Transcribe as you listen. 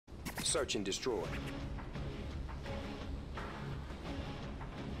Search and destroy.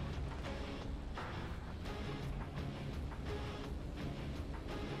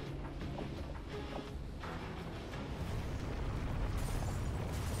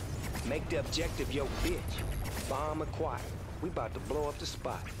 Make the objective your bitch. Bomb acquired. We about to blow up the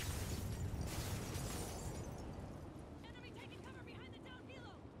spot. Enemy taking cover behind the down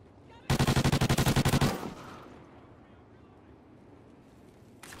helo.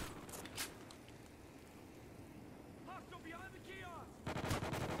 Hostile behind the kiosk!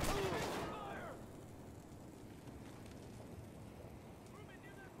 Fire! Movement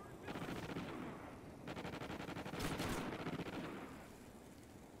near that first building!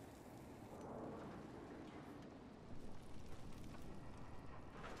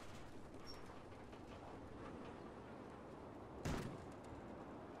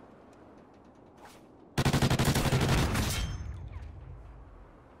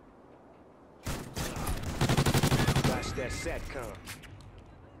 Watch that SATCOM.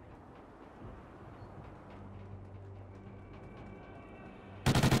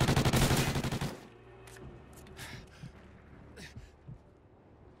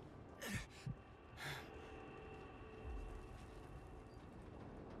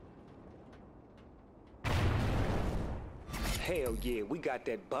 Hell yeah, we got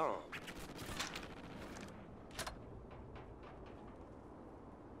that bomb.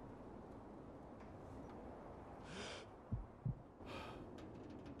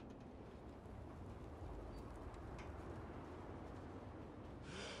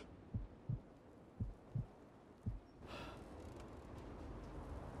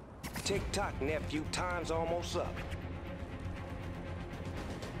 Tick-tock, nephew, time's almost up.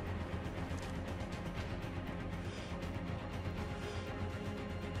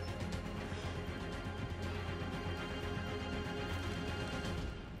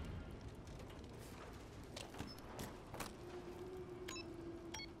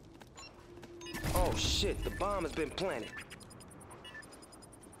 Oh shit, the bomb has been planted.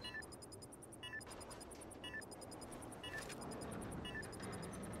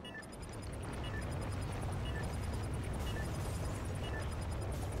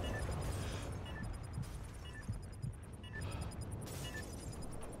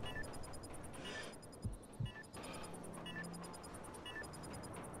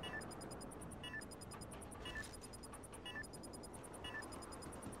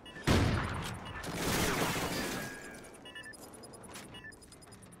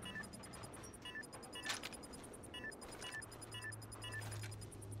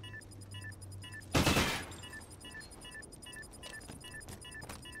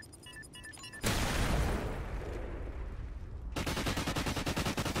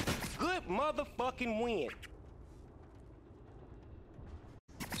 Good motherfucking win.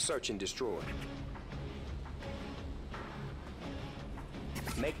 Search and destroy.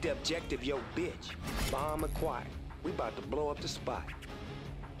 Make the objective your bitch. Bomb acquired. We about to blow up the spot.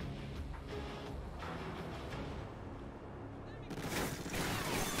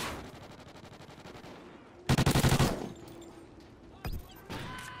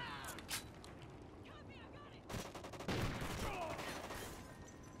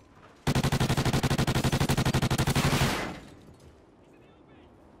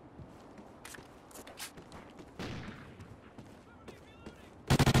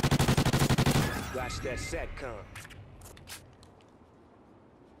 Watch that SATCOM.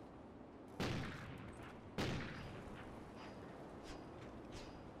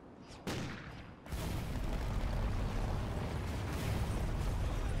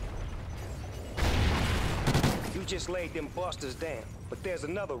 You just laid them busters down, but there's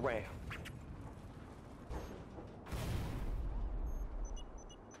another round.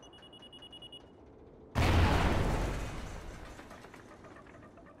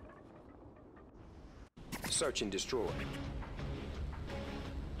 Search and destroy.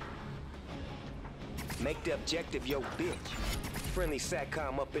 Make the objective your bitch. Friendly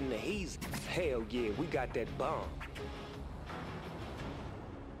SATCOM up in the heat. Hell yeah, we got that bomb.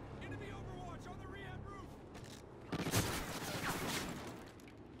 Enemy overwatch on the rehab roof!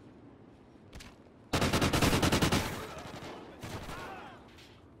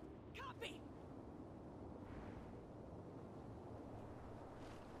 Copy.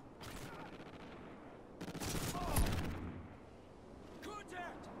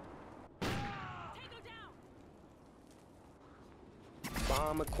 Contact! Tango down.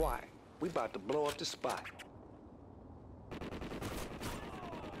 Bomb acquired. We about to blow up the spot.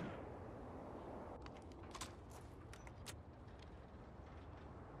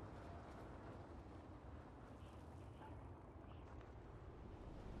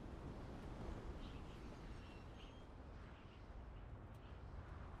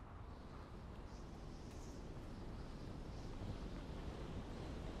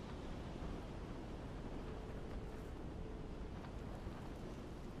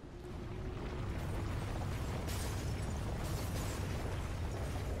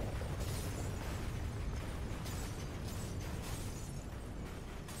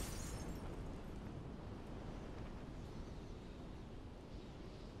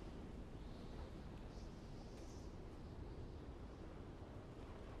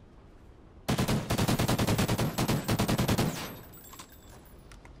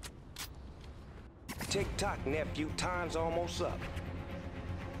 Tick-tock, nephew. Time's almost up.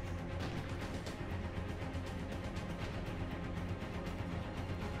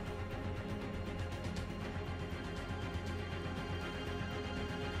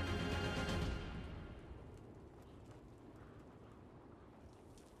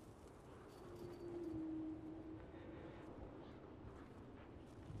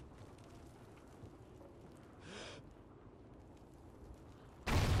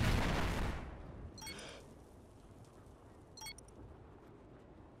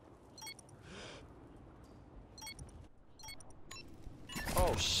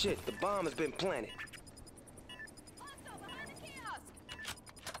 Oh shit, the bomb has been planted. Hostile behind the kiosk.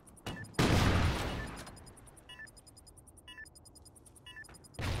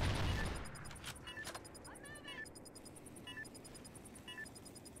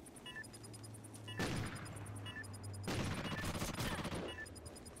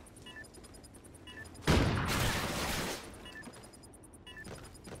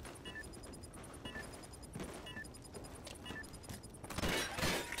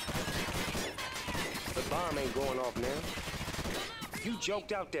 The bomb ain't going off now. You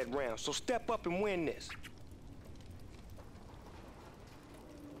joked out that round, so step up and win this.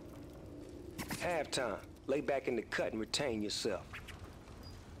 Halftime. Lay back in the cut and retain yourself.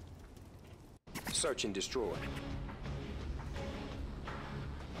 Search and destroy.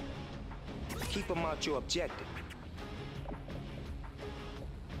 Keep them out your objective.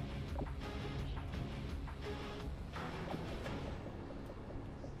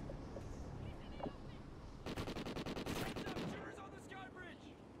 Shooters on the sky bridge!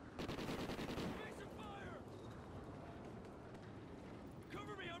 Face and fire!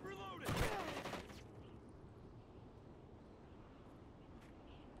 Cover me, I'm reloading!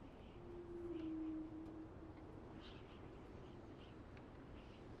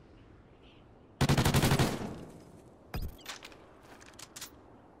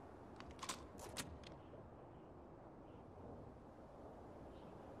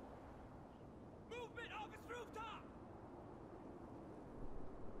 Movement! Office rooftop!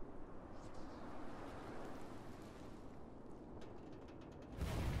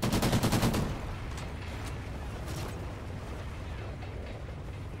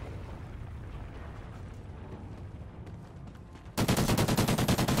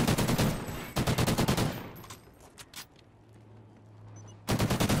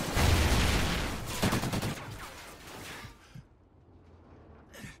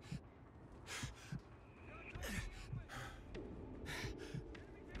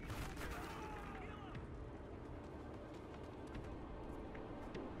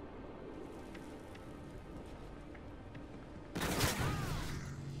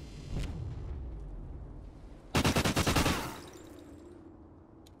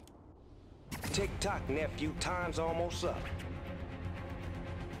 Tick-tock, nephew. Time's almost up.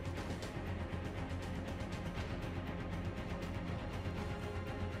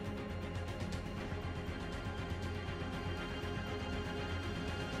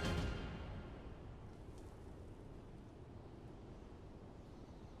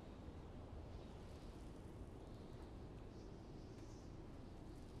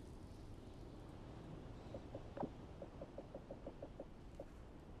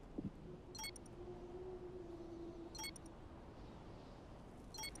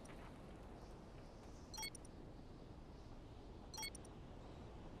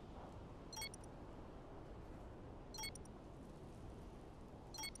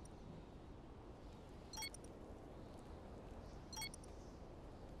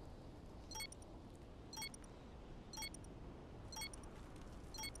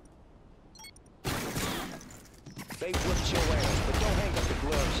 They whipped your ass, but don't hang up the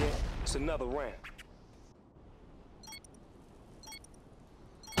gloves yet. It's another round.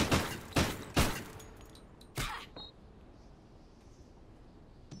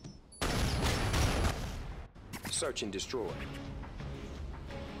 Search and destroy.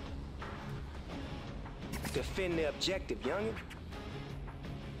 Defend the objective, youngin'.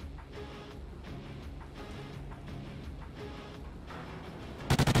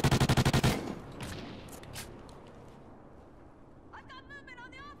 I've got movement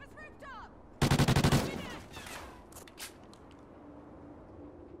on the office rooftop. Copy that.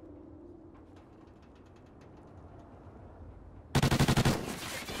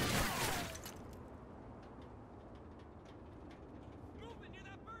 Movement near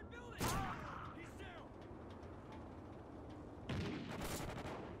that bird building! He's down!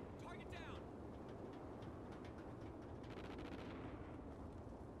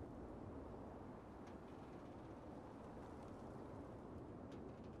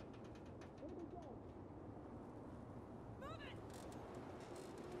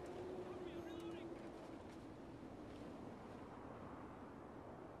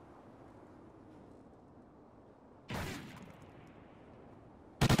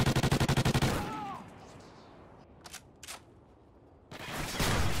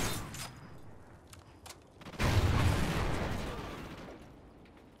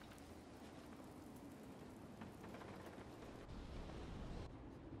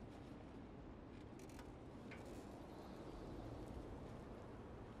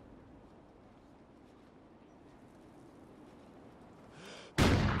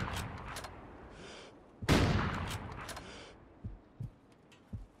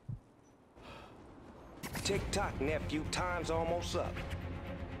 Tick-tock, nephew. Time's almost up.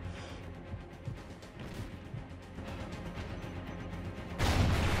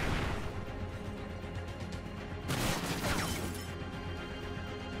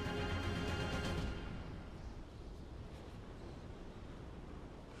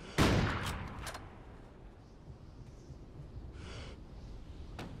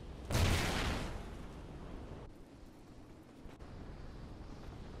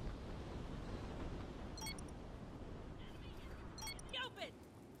 Open!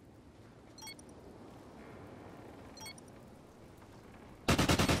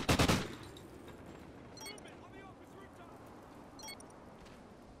 Movement on the office rooftop!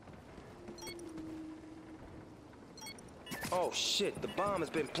 Oh shit, the bomb has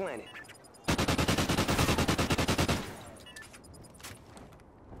been planted. Bunch of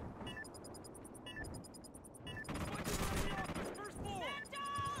them in the office, first floor! Man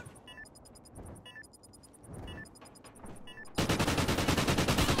down!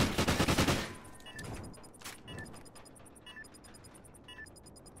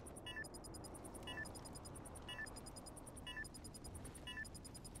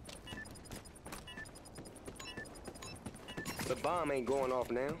 The bomb ain't going off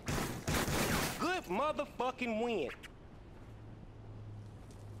now. Good motherfucking win.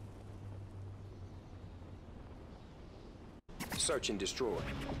 Search and destroy.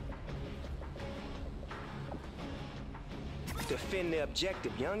 Defend the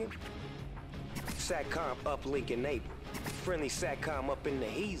objective, youngin'. SATCOM uplink enabled. Friendly SATCOM up in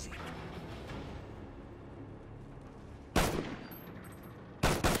the easy.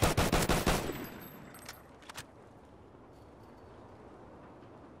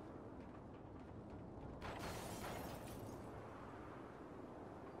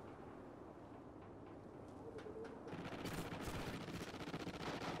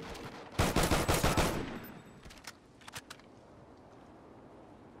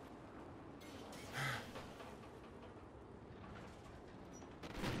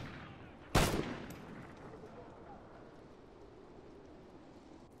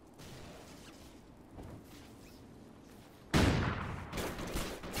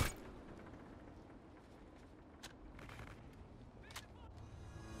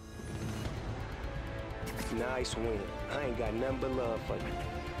 Nice win. I ain't got nothing but love for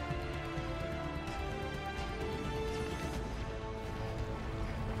you.